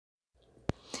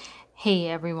Hey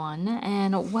everyone,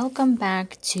 and welcome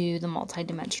back to the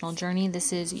Multidimensional Journey.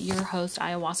 This is your host,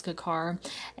 Ayahuasca Carr,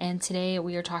 and today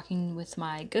we are talking with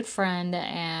my good friend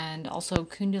and also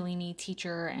Kundalini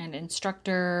teacher and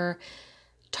instructor,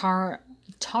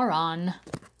 Taran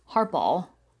Harpal.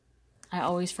 I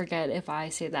always forget if I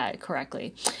say that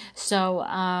correctly.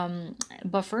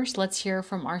 But first, let's hear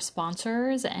from our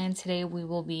sponsors. And today we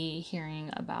will be hearing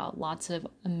about lots of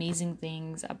amazing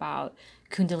things about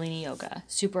Kundalini Yoga.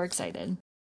 Super excited.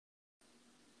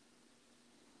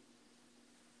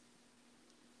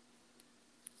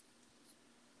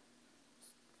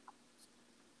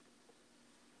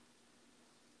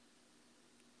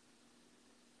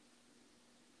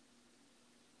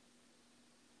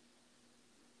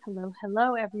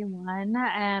 Hello, everyone,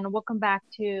 and welcome back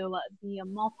to the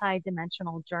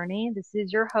multi-dimensional journey. This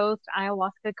is your host,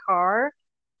 Ayahuasca Carr,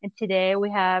 and today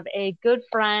we have a good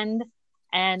friend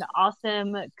and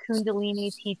awesome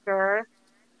Kundalini teacher,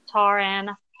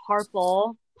 Taran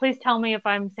Harpal. Please tell me if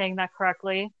I'm saying that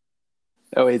correctly.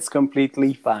 Oh, it's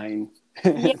completely fine.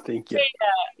 Yeah, Thank you.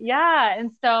 yeah.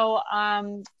 And so,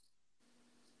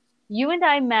 you and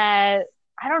I met,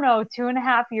 I don't know,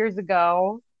 2.5 years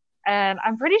ago. And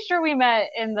I'm pretty sure we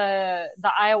met in the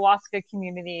ayahuasca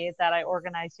community that I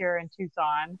organize here in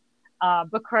Tucson.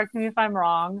 But correct me if I'm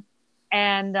wrong.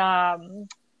 And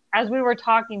as we were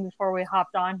talking before we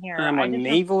hopped on here, I'm I just,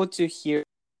 unable to hear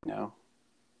now.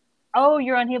 oh,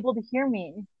 you're unable to hear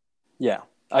me. Yeah,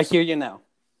 I hear you now.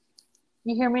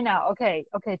 You hear me now? Okay,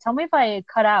 okay. Tell me if I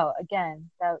cut out again.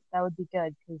 That would be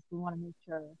good because we want to make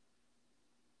sure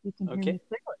you can hear me Okay.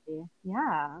 clearly.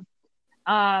 Yeah.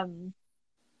 Um,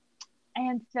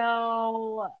 and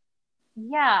so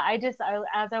yeah,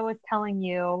 as I was telling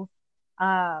you,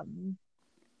 um,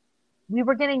 we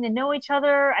were getting to know each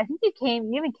other. I think you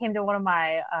even came to one of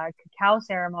my cacao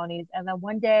ceremonies, and then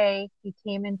one day he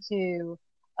came into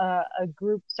a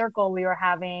group circle we were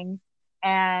having,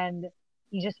 and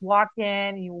you just walked in,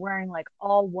 and you were wearing like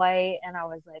all white, and I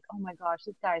was like, oh my gosh,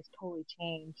 this guy's totally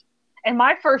changed. And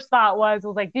my first thought was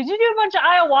like, did you do a bunch of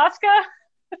ayahuasca?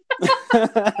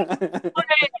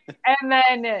 And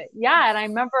then, yeah, and I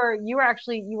remember you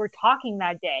were talking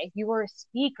that day. You were a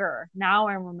speaker. Now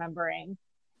I'm remembering.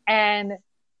 And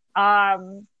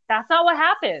that's not what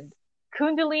happened.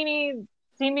 Kundalini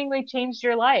seemingly changed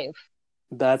your life.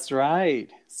 That's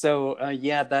right. So,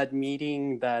 yeah, that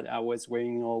meeting that I was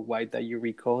wearing all white that you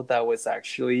recall, that was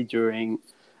actually during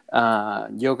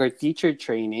yoga teacher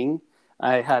training.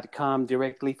 I had come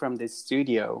directly from the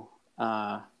studio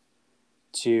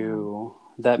to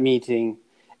that meeting.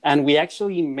 And we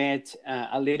actually met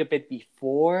a little bit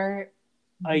before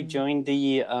I Mm-hmm. joined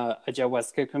the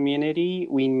ayahuasca community.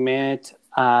 We met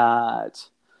at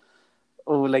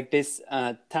like this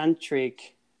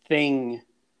tantric thing,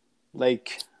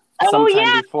 like Oh sometime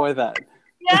yeah, before that.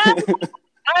 yeah,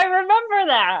 I remember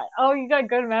that. Oh, you got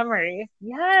good memory.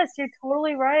 Yes, you're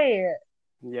totally right.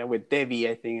 Yeah, with Debbie,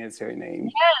 I think is her Yeah, name.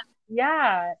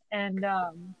 yeah. And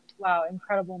wow,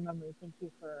 incredible memory. Thank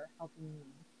you for helping me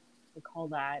recall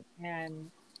that. And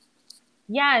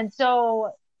yeah, and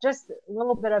so just a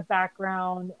little bit of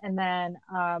background, and then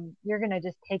you're gonna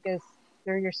just take us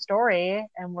through your story,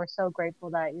 and we're so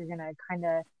grateful that you're gonna kind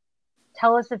of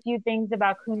tell us a few things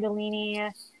about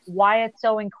Kundalini, why it's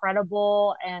so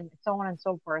incredible, and so on and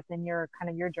so forth, and your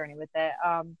kind of your journey with it.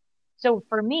 So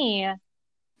for me,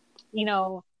 you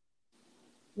know,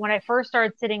 when I first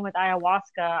started sitting with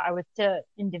ayahuasca, I would sit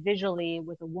individually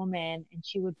with a woman, and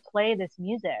she would play this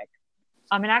music.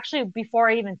 And actually, before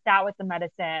I even sat with the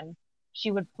medicine,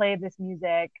 she would play this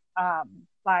music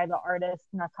by the artist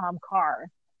Natam Carr.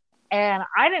 And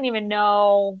I didn't even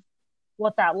know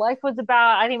what that life was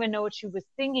about. I didn't even know what she was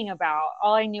thinking about.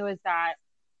 All I knew is that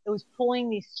it was pulling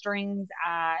these strings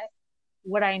at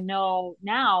what I know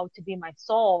now to be my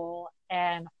soul.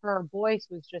 And her voice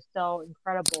was just so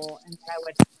incredible. And I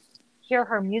would hear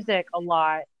her music a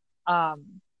lot um,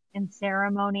 in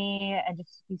ceremony and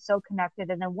just be so connected.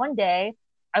 And then one day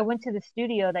I went to the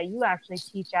studio that you actually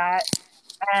teach at,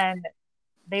 and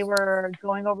they were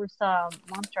going over some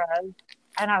mantras.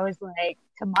 And I was like,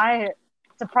 to my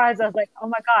surprise, I was like, oh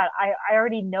my God, I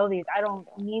already know these. I don't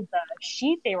need the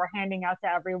sheet they were handing out to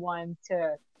everyone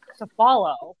to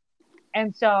follow.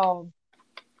 And so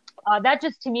that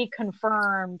just to me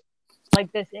confirmed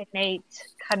like this innate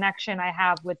connection I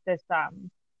have with this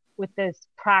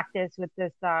practice, with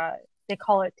this they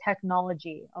call it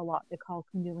technology a lot. They call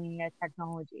Kundalini a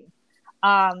technology.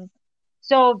 Um,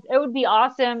 so it would be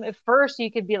awesome if first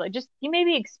you could be like, just you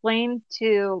maybe explain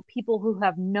to people who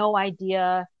have no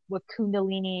idea what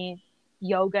Kundalini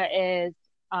yoga is,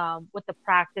 what the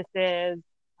practice is,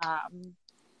 um,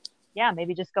 yeah,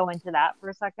 maybe just go into that for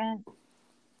a second.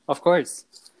 Of course.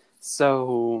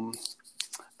 So,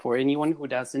 for anyone who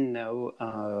doesn't know,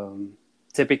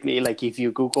 typically, like if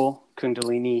you Google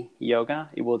Kundalini Yoga,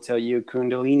 it will tell you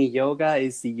Kundalini Yoga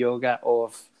is the yoga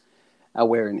of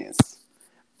awareness.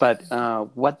 But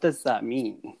what does that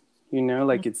mean? You know,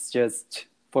 like it's just,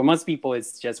 for most people,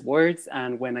 it's just words.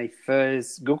 And when I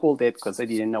first Googled it, because I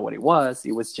didn't know what it was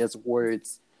just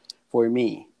words for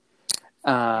me.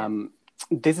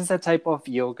 This is a type of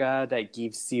yoga that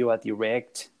gives you a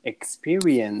direct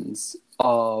experience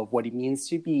of what it means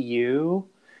to be you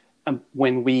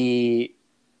when we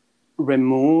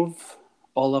remove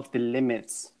all of the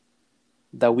limits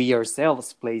that we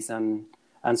ourselves place on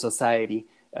and society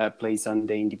place on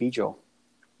the individual.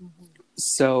 Mm-hmm.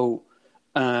 So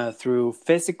through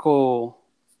physical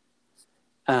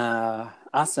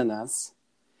asanas,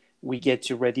 we get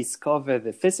to rediscover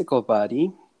the physical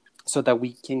body so that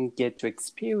we can get to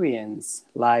experience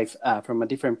life from a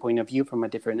different point of view, from a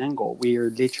different angle. We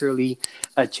are literally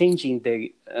changing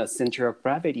the center of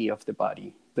gravity of the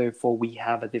body. Therefore, we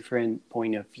have a different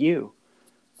point of view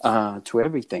to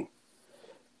everything.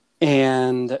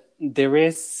 And there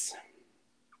is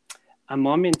a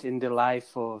moment in the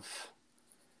life of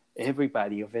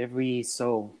everybody, of every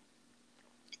soul,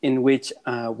 in which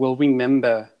we'll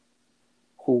remember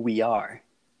who we are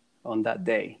on that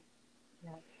day.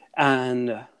 Yeah.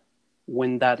 And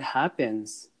when that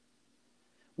happens,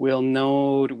 we'll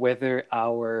know whether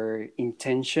our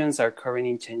intentions, our current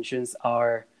intentions,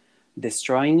 are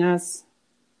destroying us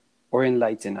or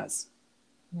enlightening us.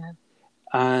 Yeah.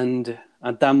 And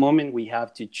at that moment, we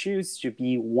have to choose to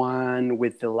be one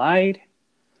with the light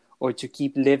or to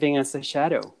keep living as a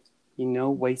shadow, you know,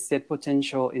 wasted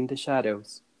potential in the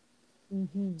shadows.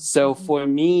 Mm-hmm. So for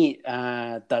me,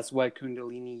 that's what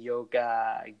Kundalini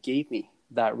Yoga gave me,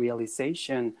 that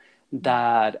realization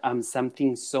that I'm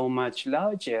something so much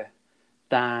larger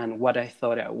than what I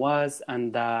thought I was,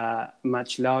 and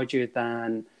much larger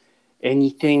than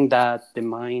anything that the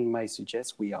mind might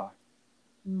suggest we are.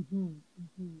 Mm-hmm.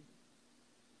 Mm-hmm.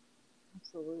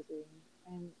 Absolutely.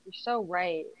 And you're so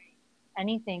right.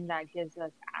 Anything that gives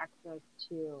us access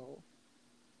to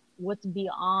what's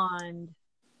beyond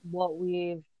what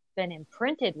we've been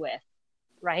imprinted with,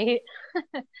 right?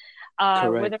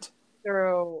 Whether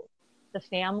through the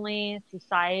family,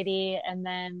 society, and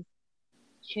then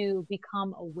to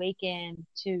become awakened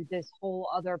to this whole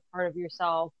other part of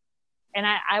yourself. And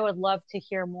I would love to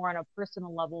hear more on a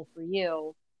personal level for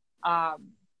you.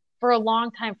 For a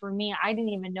long time for me, I didn't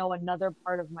even know another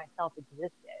part of myself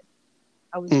existed.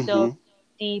 I was so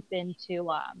deep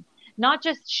into not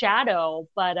just shadow,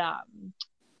 but I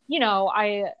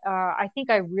think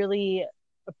I really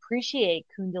appreciate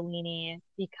Kundalini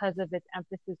because of its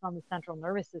emphasis on the central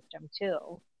nervous system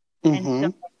too. And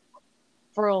so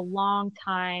for a long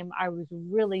time, I was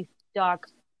really stuck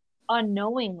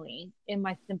unknowingly in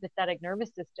my sympathetic nervous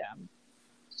system.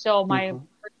 So my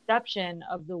perception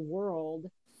of the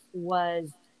world was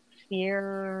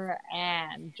fear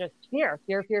and just fear.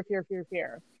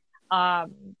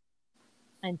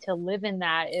 And to live in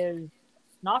that is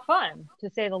not fun, to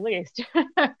say the least.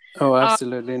 Oh,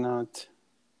 absolutely not.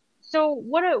 So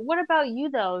what about you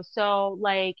though? So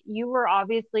like you were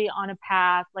obviously on a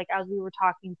path, like as we were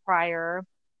talking prior,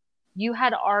 you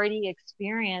had already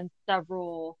experienced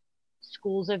several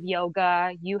schools of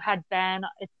yoga. You had been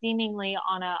seemingly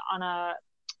on a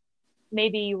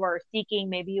maybe you were seeking,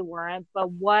 maybe you weren't, but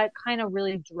what kind of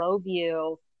really drove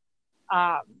you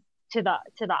um, to the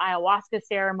ayahuasca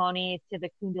ceremony, to the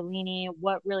Kundalini?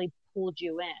 What really pulled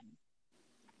you in?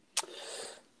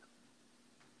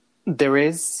 There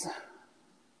is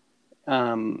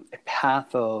a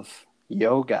path of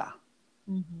yoga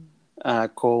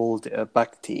called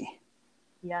bhakti.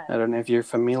 Yes. I don't know if you're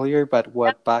familiar, but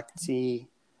what bhakti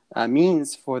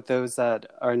means for those that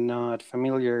are not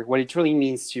familiar, what it really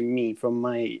means to me from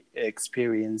my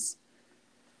experience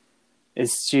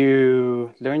is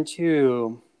to learn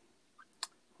to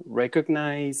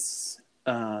recognize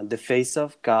the face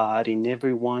of God in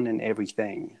everyone and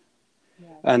everything.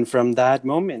 Yes. And from that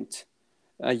moment,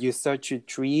 you start to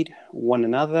treat one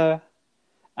another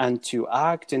and to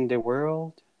act in the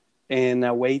world in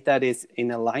a way that is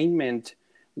in alignment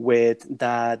with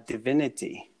that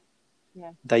divinity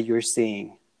that you're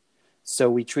seeing. So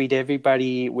we treat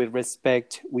everybody with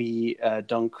respect. We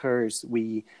don't curse.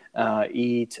 We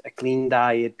eat a clean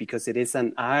diet because it is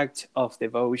an act of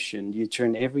devotion. You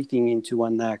turn everything into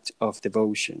an act of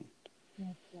devotion.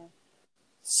 Yes.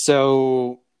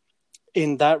 So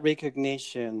in that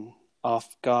recognition of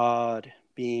God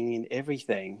being in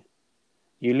everything,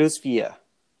 you lose fear.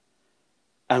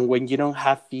 And when you don't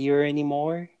have fear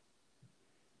anymore,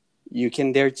 you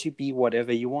can dare to be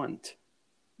whatever you want.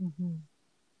 Mm-hmm.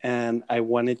 And I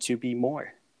wanted to be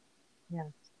more.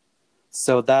 Yes.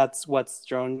 So that's what's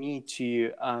drawn me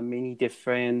to many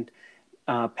different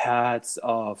paths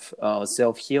of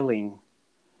self-healing,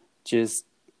 just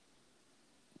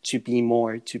to be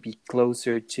more, to be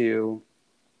closer to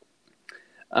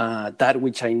that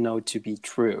which I know to be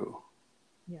true.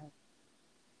 Yes.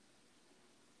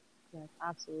 Yes,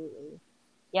 absolutely.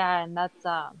 Yeah, and that's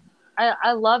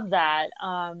I love that.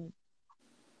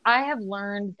 I have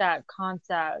learned that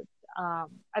concept.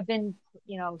 I've been,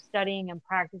 studying and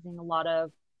practicing a lot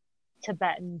of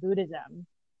Tibetan Buddhism,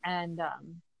 and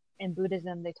in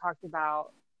Buddhism they talk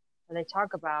about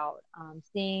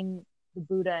seeing the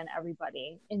Buddha in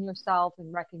everybody, in yourself,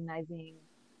 and recognizing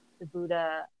the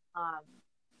Buddha um,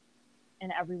 in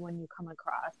everyone you come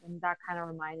across. And that kind of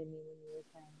reminded me when you were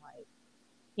saying, like,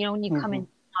 when you come Mm-hmm. in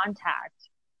contact,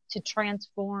 to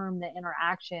transform the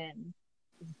interaction,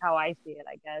 this is how I see it,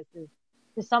 I guess, is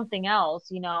to something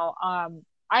else.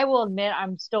 I will admit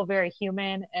I'm still very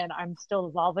human and I'm still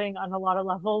evolving on a lot of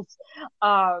levels.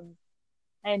 Um,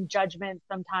 and judgment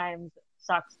sometimes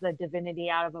sucks the divinity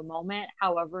out of a moment.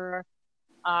 However,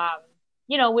 um,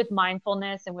 with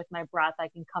mindfulness and with my breath, I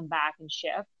can come back and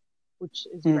shift, which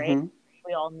is great. Mm-hmm.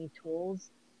 We all need tools.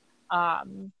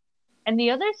 Um, and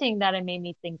the other thing that it made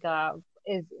me think of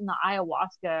is in the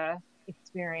ayahuasca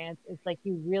experience, it's like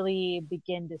you really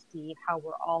begin to see how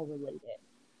we're all related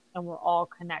and we're all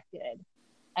connected.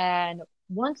 And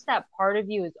once that part of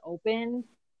you is open,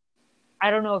 I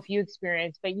don't know if you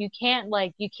experience, but you can't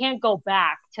go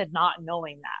back to not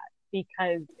knowing that,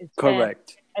 because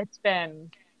Correct. it's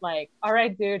been like, all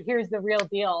right, dude, here's the real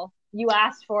deal. You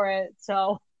asked for it.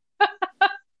 So,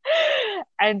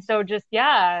 and so just,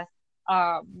 yeah.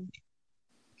 Um,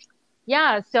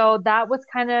 yeah, so that was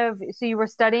so you were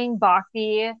studying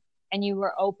bhakti and you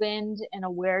were opened and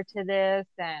aware to this,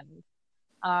 and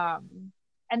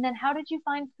then how did you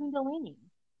find Kundalini?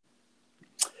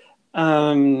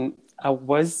 I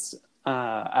was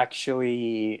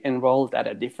actually enrolled at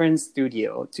a different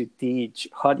studio to teach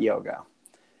hot yoga.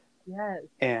 Yes.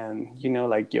 And,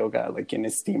 like yoga, like in a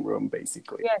steam room,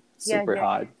 basically, Yes, yes, super yes.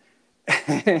 hot.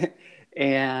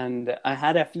 And I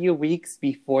had a few weeks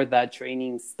before that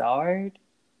training started.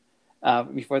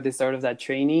 Before the start of that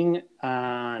training,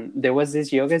 there was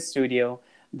this yoga studio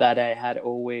that I had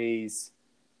always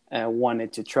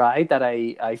wanted to try, that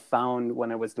I found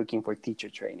when I was looking for teacher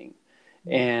training.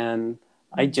 Yeah. And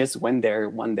I just went there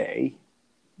one day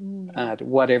Mm. at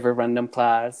whatever random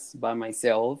class by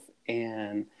myself,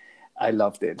 and I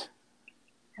loved it.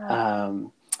 Yeah.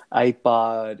 Um, I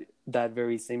bought that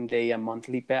very same day a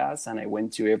monthly pass, and I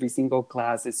went to every single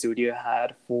class the studio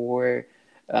had for,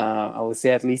 I would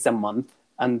say, at least a month.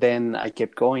 And then I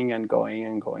kept going and going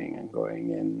and going and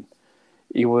going. And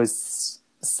it was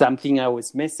something I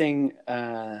was missing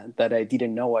that I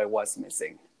didn't know I was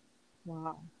missing.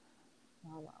 Wow.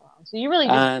 Wow, wow, wow. So you really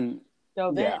just And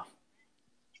dove in. yeah,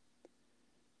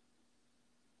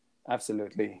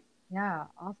 absolutely. Yeah,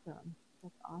 awesome.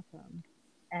 That's awesome.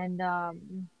 And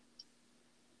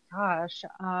gosh,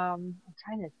 I'm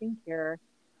trying to think here.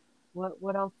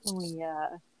 What else can we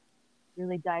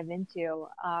really dive into?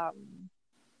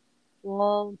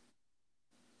 Well,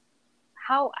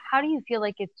 how do you feel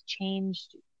like it's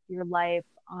changed your life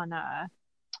on a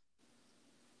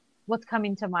what's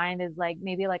coming to mind is like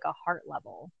maybe like a heart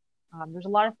level. There's a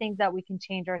lot of things that we can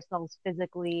change ourselves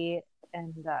physically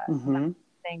and that Mm-hmm.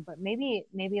 thing, but maybe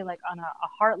like on a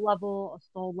heart level, a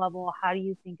soul level, how do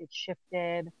you think it's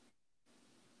shifted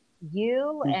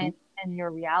you Mm-hmm. and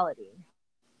your reality?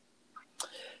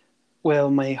 Well,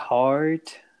 my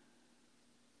heart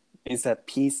is at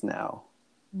peace now.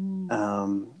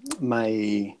 Mm,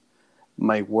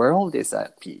 My world is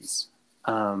at peace,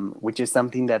 which is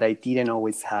something that I didn't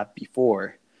always have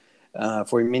before.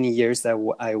 For many years,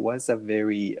 I was a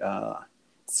very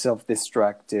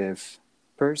self-destructive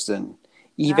person,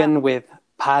 yeah, even with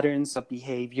patterns of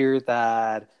behavior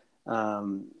that,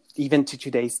 even to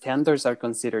today's standards, are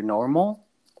considered normal.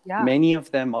 yeah, Many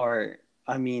of them are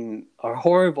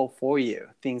horrible for you,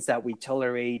 things that we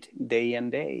tolerate day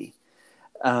and day.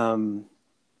 Um,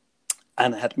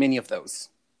 and I had many of those.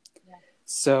 yeah,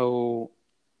 So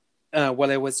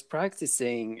while I was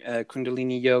practicing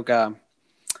Kundalini Yoga,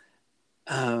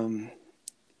 um,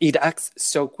 it acts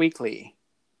so quickly,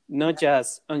 not yeah,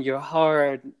 just on your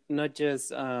heart, not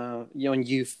just on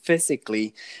you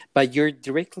physically, but you're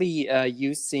directly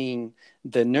using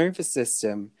the nervous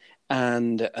system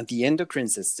and the endocrine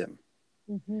system,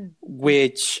 mm-hmm, mm-hmm,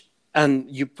 which, and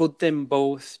you put them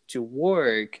both to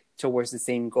work towards the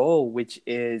same goal, which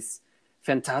is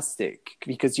fantastic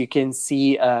because you can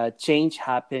see change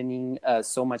happening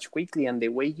so much quickly, and the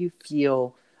way you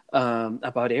feel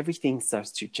about everything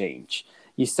starts to change.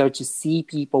 You start to see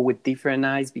people with different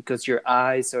eyes because your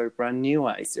eyes are brand new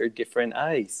eyes. They're different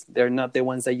eyes. They're not the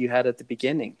ones that you had at the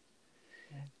beginning.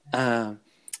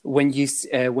 When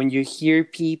you hear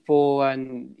people,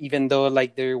 and even though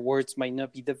like their words might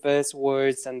not be the best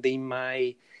words, and they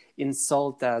might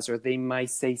insult us or they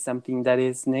might say something that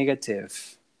is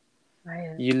negative,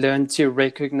 Right. you learn to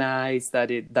recognize that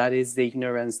is the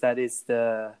ignorance, that is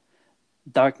the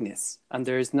darkness, and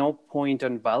there is no point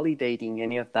on validating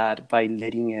any of that by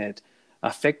letting it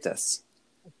affect us.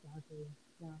 Exactly.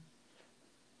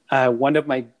 Yeah. One of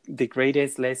the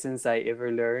greatest lessons I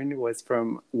ever learned was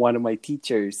from one of my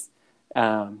teachers.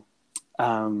 Um,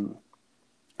 um,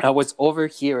 I was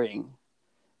overhearing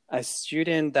a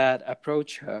student that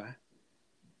approached her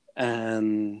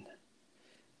and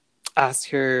asked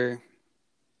her,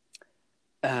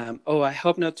 "Oh, I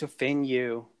hope not to offend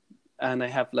you, and I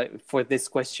have like for this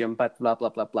question, but blah blah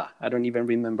blah blah." I don't even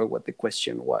remember what the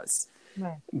question was,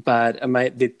 Right. but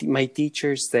my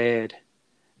teacher said,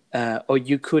 "Oh,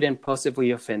 you couldn't possibly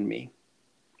offend me."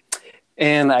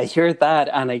 And I heard that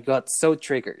and I got so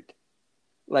triggered.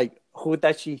 Like, who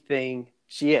does she think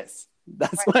she is?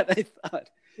 That's Right. what I thought.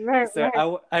 Right. So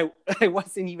Right. I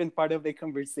wasn't even part of the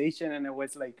conversation, and I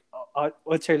was like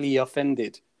utterly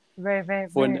offended Right.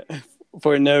 Right. for Right. no,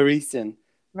 for no reason.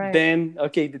 Right. Then,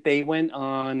 okay, the day went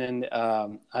on, and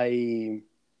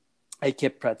I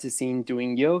kept practicing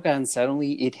doing yoga, and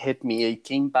suddenly it hit me. It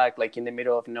came back like in the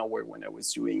middle of nowhere when I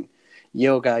was doing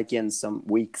yoga again some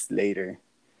weeks later.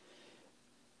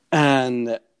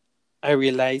 And I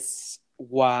realized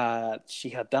what she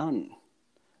had done.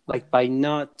 Like, by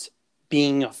not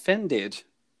being offended,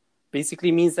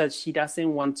 basically means that she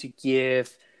doesn't want to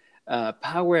give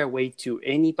power away to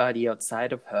anybody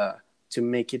outside of her to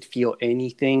make it feel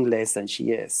anything less than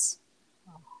she is.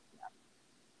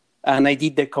 And I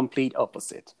did the complete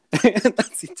opposite in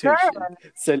that situation.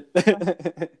 Good. So,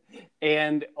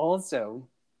 and also,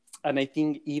 and I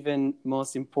think even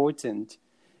most important,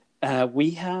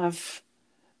 we have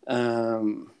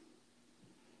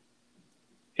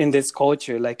in this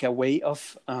culture like a way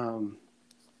of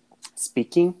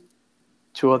speaking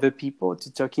to other people,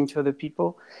 to talking to other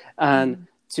people, and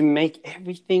to make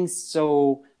everything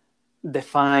so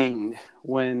defined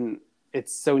when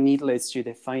it's so needless to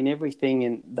define everything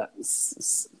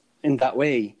in that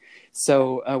way.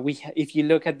 So if you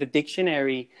look at the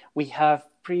dictionary, we have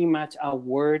pretty much a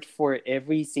word for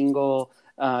every single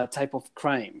type of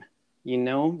crime, you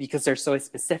know, because they're so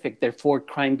specific. Therefore,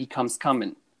 crime becomes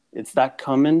common. It's that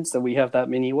common, so we have that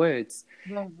many words.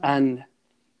 Right. Right. And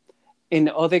in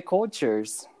other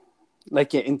cultures,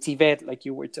 like in Tibet, like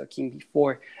you were talking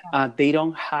before, they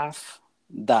don't have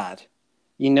that.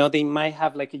 You know, they might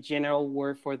have like a general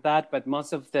word for that, but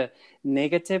most of the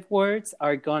negative words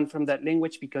are gone from that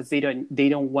language because they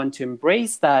don't want to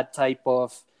embrace that type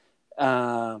of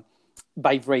uh,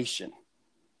 vibration.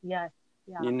 Yes.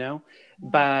 Yeah. You know, Yeah.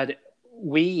 but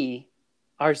we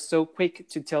are so quick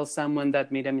to tell someone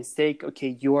that made a mistake,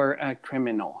 okay, you are a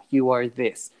criminal, you are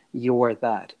this, you are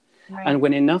that. Right. And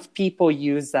when enough people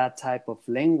use that type of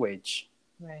language,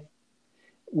 Right.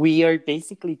 we are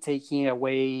basically taking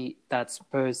away that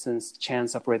person's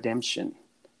chance of redemption.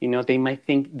 You know, they might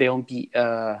think they won't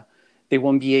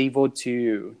be able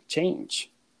to change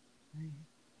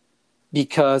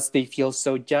because they feel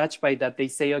so judged by that. They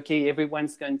say, okay,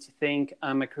 everyone's going to think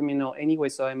I'm a criminal anyway,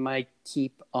 so I might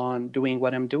keep on doing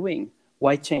what I'm doing.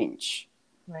 Why change?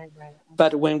 Right. Right.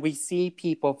 But when we see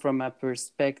people from a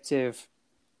perspective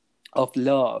of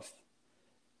love,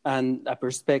 and a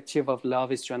perspective of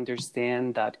love is to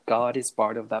understand that God is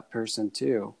part of that person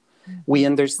too. We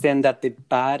understand that the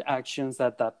bad actions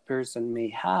that that person may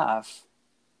have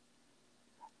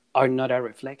are not a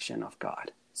reflection of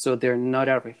God. So they're not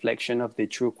a reflection of the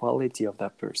true quality of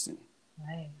that person.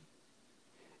 Right.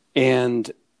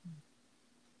 And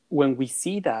when we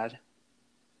see that,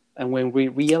 and when we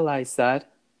realize that,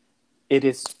 it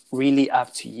is really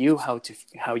up to you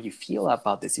how you feel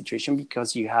about the situation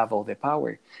because you have all the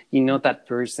power. You know that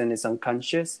person is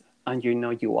unconscious and you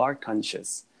know you are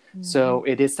conscious. So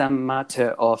it is a matter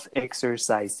of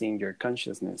exercising your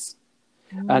consciousness.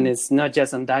 And it's not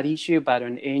just on that issue, but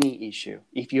on any issue.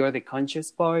 If you're the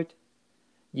conscious part,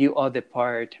 you are the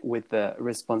part with the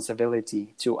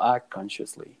responsibility to act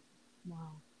consciously. Wow.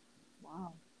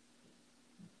 Wow.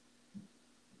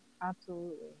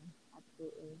 Absolutely.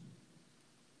 Absolutely.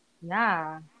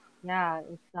 Yeah. Yeah.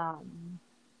 It's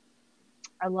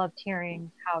I loved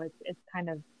hearing how it's kind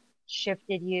of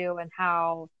shifted you and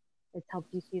how it's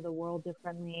helped you see the world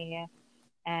differently.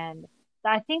 And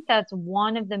I think that's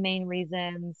one of the main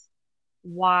reasons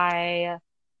why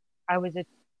I was a,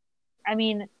 I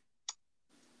mean,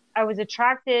 I was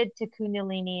attracted to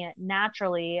Kundalini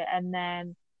naturally. And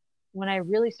then when I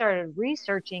really started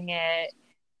researching it,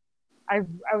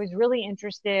 I was really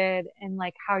interested in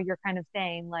like how you're kind of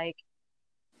saying, like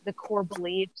the core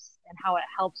beliefs and how it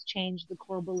helps change the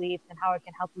core beliefs and how it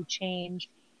can help you change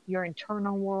your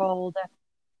internal world.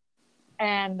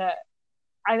 And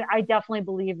I definitely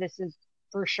believe this is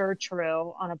for sure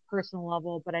true on a personal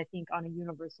level, but I think on a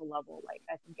universal level, like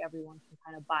I think everyone can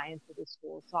kind of buy into the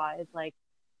school. So it's like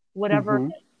whatever Mm-hmm.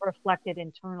 is reflected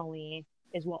internally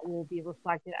is what will be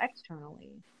reflected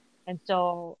externally. And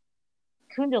so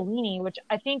Kundalini, which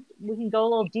I think we can go a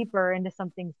little deeper into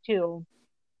some things too,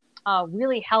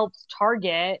 really helps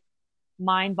target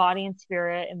mind, body, and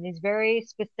spirit in these very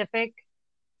specific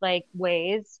like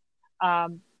ways.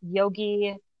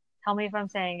 Yogi, tell me if I'm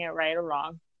saying it right or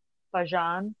wrong.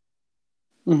 Bhajan.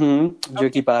 Mm-hmm. Okay.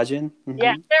 Yogi Bhajan.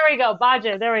 Yeah, Mm-hmm. there we go.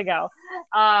 Bhajan, there we go.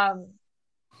 Um,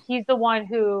 he's the one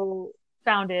who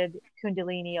founded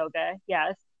Kundalini Yoga.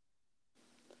 Yes.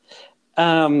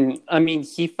 I mean,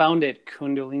 he founded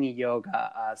Kundalini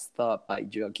Yoga as taught by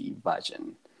Yogi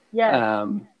Bhajan. Yes.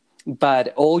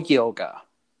 But all yoga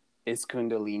is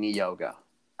Kundalini Yoga.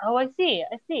 Oh, I see.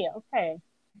 I see. Okay.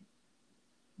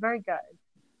 Very good.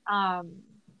 Um,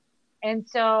 and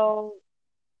so,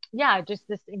 yeah, just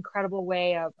this incredible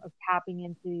way of tapping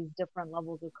into these different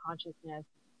levels of consciousness.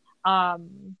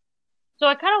 Um, so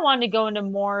I kind of wanted to go into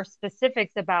more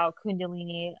specifics about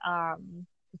Kundalini,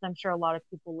 because I'm sure a lot of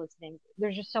people listening,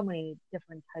 there's just so many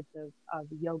different types of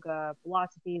yoga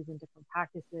philosophies and different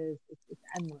practices. It's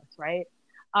endless, right?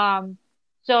 Um,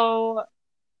 so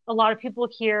a lot of people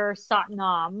hear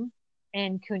Satnam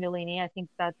in Kundalini. I think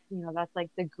that's, that's like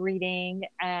the greeting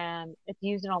and it's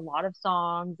used in a lot of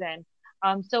songs. And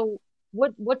so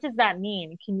what does that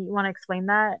mean? Can you want to explain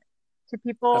that to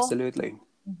people? Absolutely.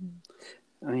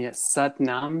 Hmm. Yes, Sat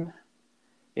Nam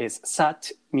is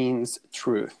Sat means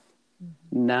truth.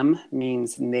 Hmm. Nam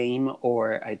means name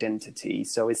or identity.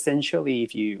 So essentially,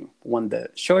 if you want the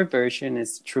short version,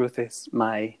 is truth is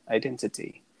my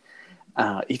identity.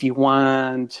 If you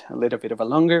want a little bit of a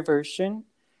longer version,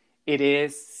 it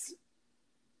is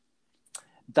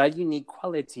that unique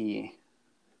quality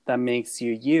that makes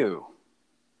you you.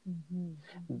 Hmm.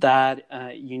 That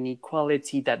unique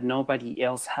quality that nobody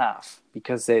else have,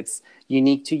 because it's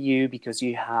unique to you, because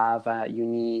you have a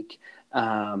unique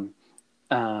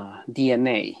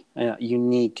DNA,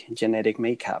 unique genetic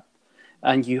makeup,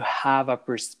 and you have a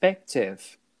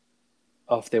perspective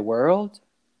of the world,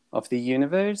 of the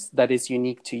universe that is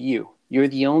unique to you. You're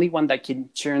the only one that can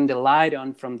turn the light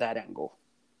on from that angle.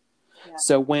 Yeah.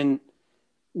 So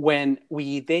when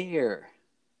we dare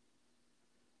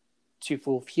to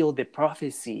fulfill the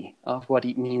prophecy of what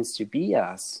it means to be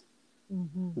us,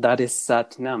 Hmm. that is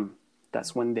Satnam.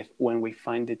 That's when we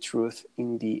find the truth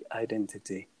in the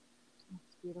identity.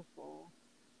 That's beautiful.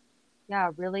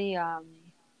 Yeah, really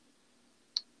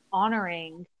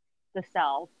honoring the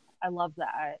self. I love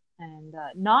that. And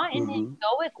not in an Mm-hmm.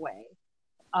 egoic way.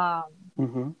 Um,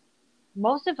 Mm-hmm.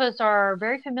 most of us are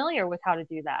very familiar with how to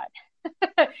do that.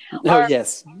 Oh, Our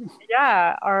yes.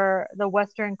 Yeah, our the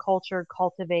Western culture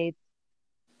cultivates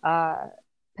uh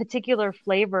particular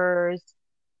flavors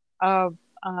of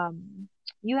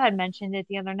you had mentioned it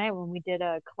the other night when we did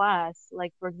a class,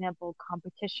 like for example,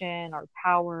 competition or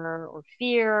power or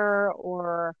fear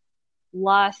or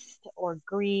lust or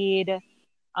greed.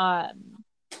 Um,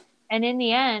 and in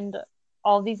the end,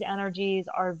 all these energies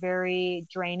are very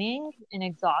draining and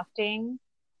exhausting,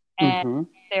 and Mm-hmm.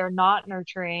 they're not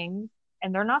nurturing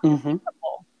and they're not Mm-hmm.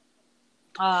 sustainable.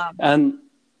 Um,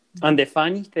 And the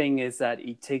funny thing is that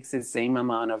it takes the same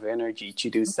amount of energy to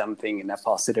do something in a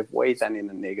positive way than in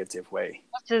a negative way.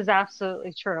 which is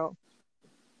absolutely true.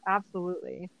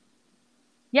 Absolutely.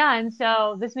 Yeah, and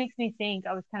so this makes me think,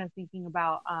 I was kind of thinking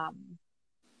about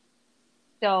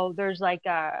so there's like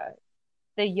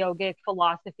the yogic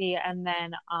philosophy and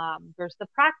then there's the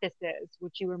practices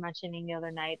which you were mentioning the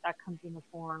other night that comes in the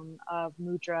form of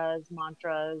mudras,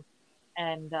 mantras,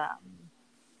 and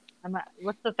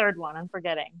what's the third one? I'm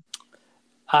forgetting.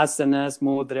 Asanas,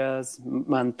 mudras,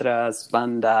 mantras,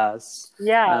 bandhas,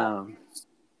 Yeah. um,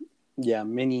 yeah,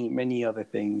 many other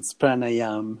things.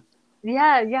 Pranayam.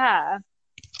 Yeah, yeah.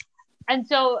 And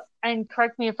so, and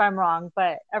correct me if I'm wrong,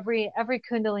 but every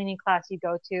Kundalini class you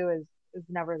go to is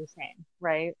never the same,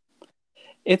 right?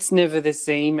 It's never the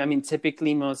same. I mean,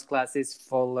 typically most classes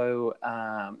follow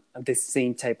the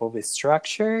same type of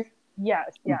structure,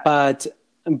 Yes, yes. but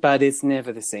but it's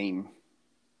never the same.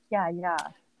 Yeah, yeah.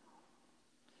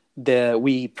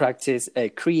 We practice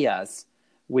kriyas,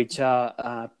 which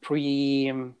are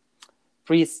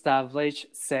pre-established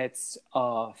sets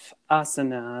of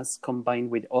asanas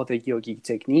combined with other yogic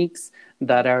techniques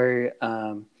that are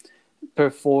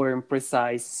performed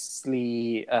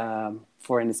precisely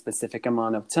for a specific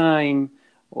amount of time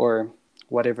or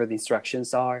whatever the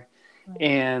instructions are. Right.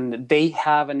 And they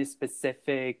have a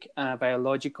specific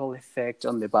biological effect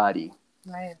on the body.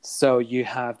 Right. So you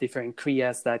have different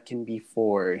kriyas that can be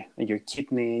for your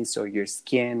kidneys or your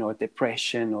skin or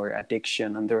depression or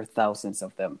addiction, and there are thousands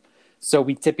of them. So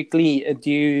we typically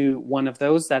do one of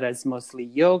those that is mostly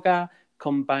yoga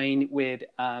combined with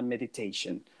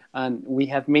meditation. And we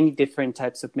have many different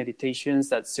types of meditations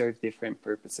that serve different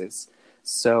purposes.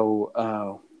 So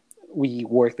we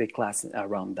work the class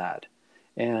around that.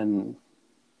 And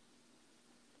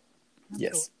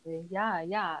yes. Absolutely. Yeah,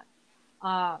 yeah.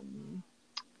 Um,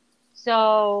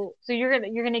 so you're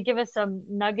gonna give us some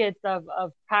nuggets of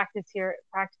practices here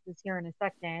in a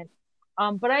second.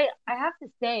 But I have to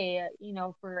say,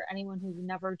 for anyone who's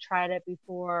never tried it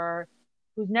before,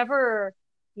 who's never,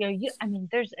 I mean,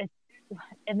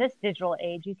 in this digital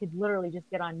age, you could literally just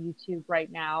get on YouTube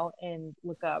right now and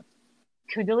look up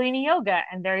Kundalini Yoga,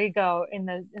 and there you go. In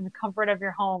the comfort of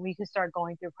your home, you can start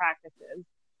going through practices.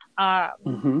 Um,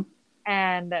 Mm-hmm.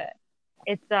 and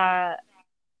it's uh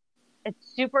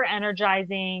it's super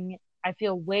energizing. I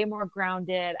feel way more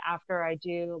grounded after I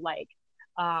do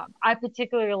I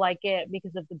particularly like it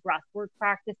because of the breathwork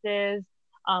practices,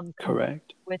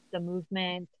 Correct. with the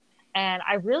movement. And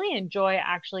I really enjoy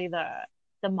actually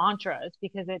the mantras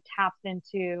because it taps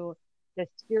into the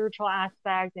spiritual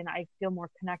aspect and I feel more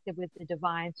connected with the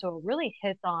divine. So it really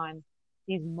hits on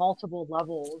these multiple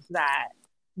levels that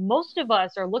most of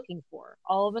us are looking for.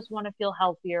 All of us want to feel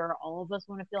healthier. All of us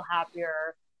want to feel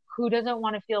happier. Who doesn't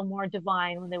want to feel more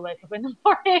divine when they wake up in the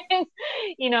morning?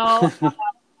 you know?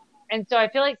 And so I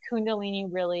feel like Kundalini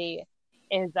really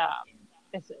is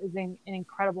an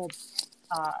incredible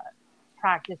uh,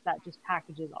 practice that just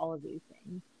packages all of these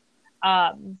things.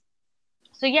 Um,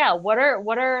 so yeah, what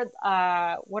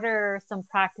are some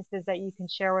practices that you can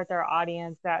share with our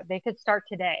audience that they could start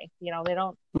today?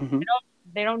 Mm-hmm.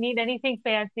 They don't need anything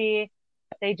fancy.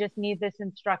 They just need this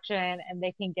instruction and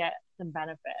they can get some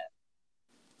benefit.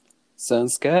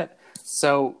 Sounds good.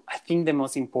 So I think the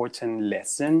most important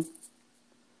lesson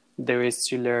there is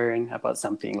to learn about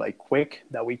something like quick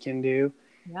that we can do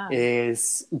Yeah.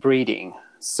 is breathing.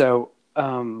 So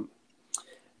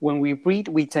when we breathe,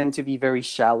 we tend to be very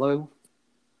shallow.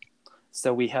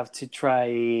 So we have to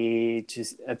try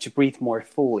to breathe more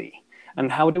fully.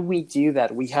 And how do we do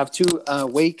that? We have to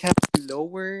wake up the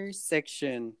lower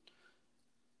section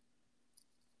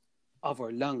of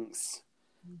our lungs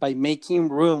by making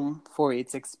room for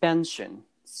its expansion.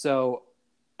 So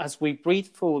as we breathe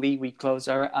fully, we close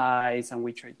our eyes and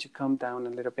we try to calm down a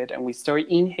little bit and we start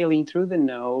inhaling through the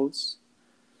nose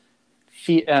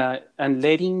and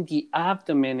letting the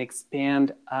abdomen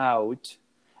expand out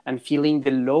and feeling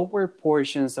the lower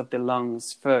portions of the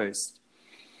lungs first.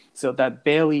 So that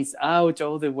belly's out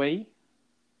all the way.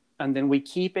 And then we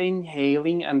keep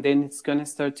inhaling and then it's going to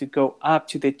start to go up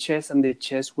to the chest and the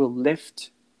chest will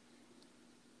lift.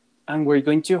 And we're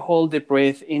going to hold the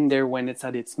breath in there when it's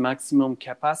at its maximum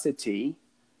capacity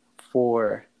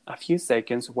for a few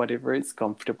seconds, whatever is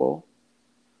comfortable.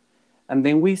 And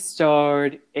then we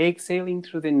start exhaling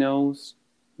through the nose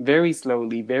very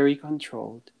slowly, very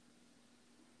controlled,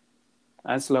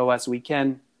 as slow as we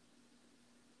can.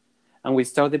 And we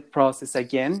start the process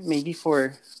again, maybe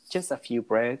for just a few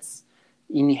breaths,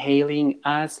 inhaling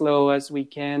as slow as we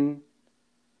can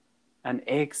and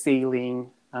exhaling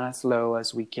as slow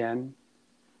as we can,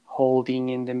 holding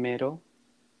in the middle.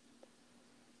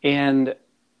 And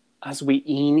as we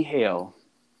inhale,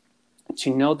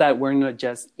 to know that we're not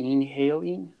just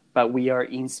inhaling, but we are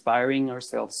inspiring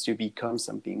ourselves to become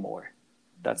something more.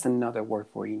 That's another word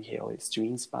for inhale, is to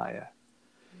inspire.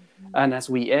 Mm-hmm. And as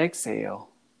we exhale,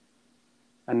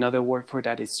 another word for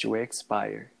that is to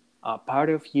expire. A part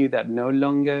of you that no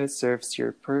longer serves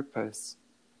your purpose,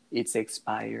 it's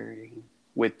expiring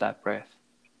with that breath.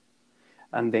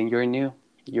 And then you're new.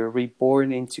 You're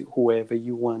reborn into whoever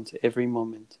you want every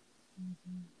moment.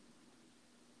 Mm-hmm.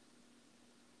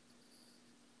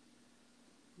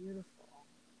 Beautiful.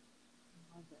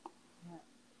 I love it. Yeah.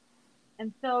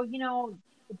 And so,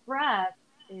 the breath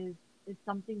is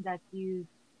something that's used,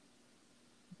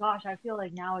 gosh, I feel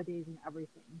like nowadays in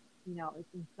everything.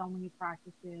 It's in so many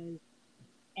practices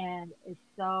and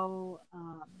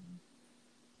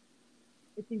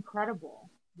it's incredible.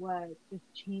 what just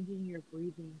changing your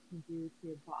breathing can do to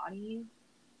your body.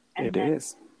 And It then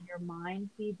is. your mind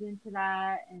feeds into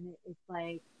that. And it's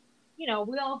like, you know,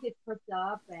 we all get tripped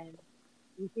up and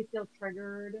we could feel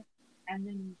triggered. And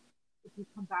then if you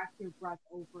come back to your breath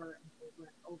over and over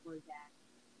and over again,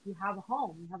 you have a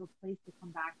home, you have a place to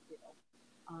come back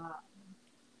to. Um,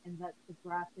 and that the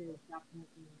breath is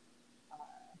definitely uh,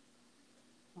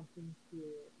 something to,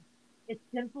 it's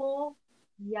simple,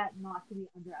 yet not to be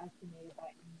underestimated by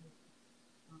any means.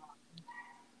 Um,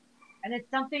 and it's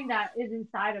something that is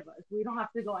inside of us. We don't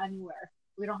have to go anywhere.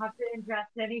 We don't have to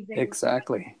ingest anything.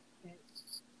 Exactly.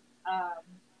 Um,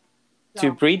 To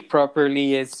so breathe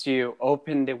properly is to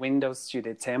open the windows to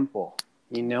the temple,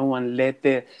 you know, and let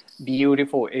the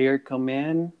beautiful air come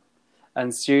in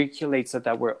and circulate so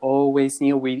that we're always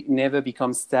new. We never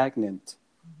become stagnant.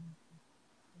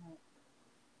 yeah.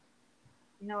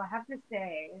 You know, I have to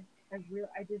say, I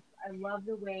love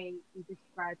the way you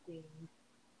describe things.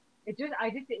 It just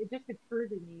occurred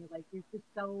to me like it's just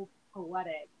so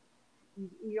poetic.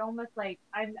 You almost like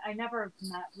I never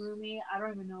met Rumi. I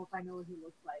don't even know if I know what he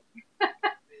looks like,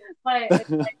 but it's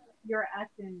like your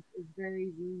essence is very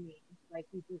Rumi. Like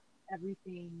you just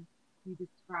everything you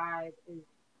describe is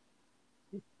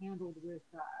just handled with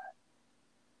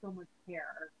so much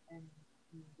care and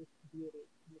just beauty.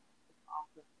 And it's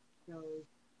awesome. So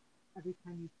every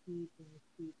time you speak and you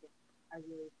speak, and I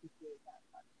really appreciate that.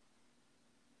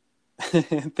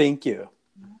 Thank you.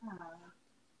 Yeah,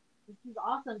 this is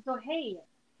awesome. So hey,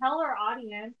 tell our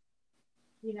audience,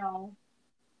 you know,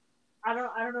 I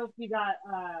don't know if you got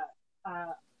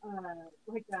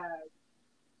like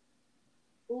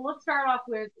well, let's start off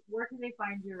with where can they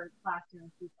find your class here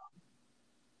in Tucson?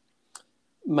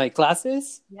 My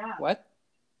classes? Yeah, What?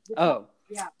 the class, Oh,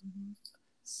 yeah. Mm-hmm.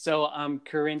 so I'm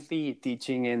currently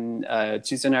teaching in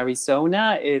Tucson,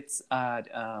 Arizona. It's at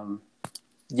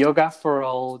Yoga for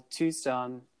All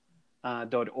Tucson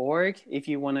 .org. If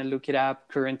you want to look it up,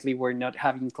 currently we're not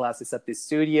having classes at the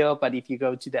studio, but if you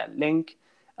go to that link,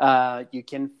 you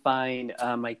can find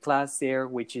my class there,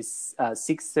 which is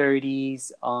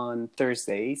 6:30 on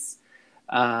Thursdays.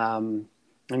 And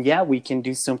yeah, we can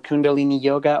do some Kundalini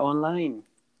yoga online.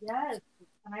 Yes,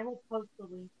 and I will post the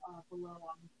link below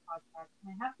on this podcast. And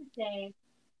I have to say,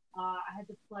 I had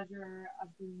the pleasure of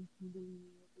doing Kundalini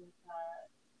with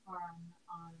Karan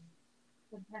on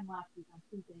sometime last week on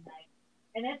Tuesday night,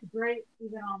 and it's great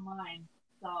even online.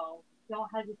 So don't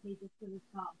hesitate just because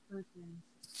it's not in person.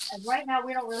 And right now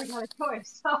we don't really have a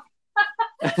choice. So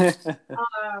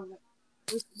um,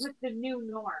 with the new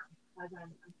norm, as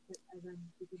I'm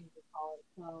beginning to call it.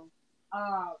 So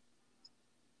uh,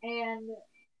 and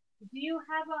do you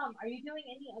have are you doing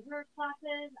any other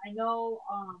classes? I know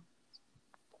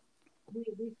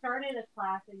we started a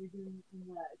class that you're doing in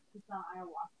the Tucson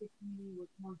ayahuasca community with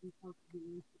more details to be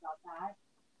released about that.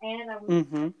 And I was,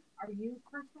 Mm-hmm. are you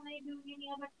personally doing any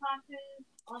other classes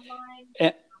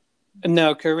online?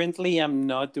 No, currently I'm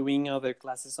not doing other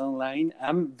classes online.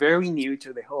 I'm very new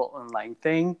to the whole online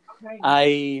thing. Okay, yeah.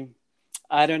 I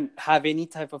I don't have any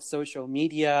type of social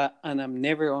media, and I'm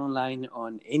never online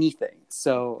on anything.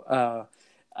 So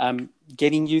I'm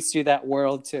getting used to that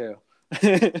world too.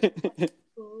 Absolutely.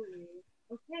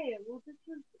 Okay, well, this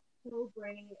was so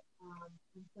great.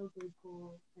 I'm so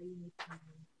grateful that you made time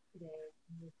today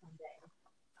on your Sunday.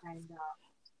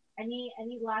 And any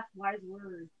last wise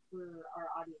words for our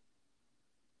audience?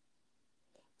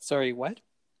 Sorry, what?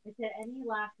 Is there any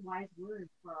last wise words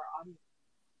for our audience?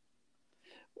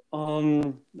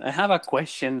 I have a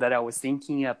question that I was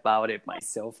thinking about it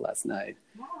myself last night.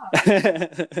 Yeah,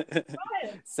 go ahead.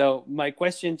 So my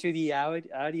question to the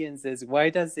audience is: why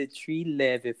does a tree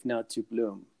live if not to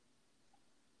bloom?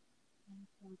 I'm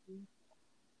so grateful.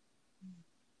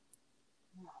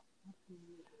 Yeah,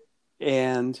 absolutely.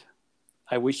 And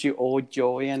I wish you all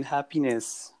joy and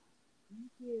happiness.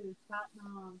 Thank you,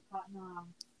 Satnam, Satnam.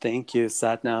 Thank you,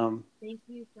 Satnam. Thank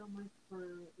you so much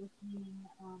for listening,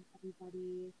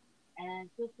 everybody. And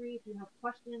feel free if you have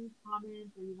questions,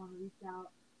 comments, or you want to reach out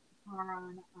to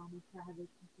Karan, make sure I have his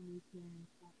information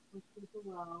listed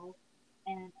below.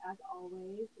 And as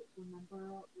always,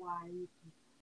 remember why you can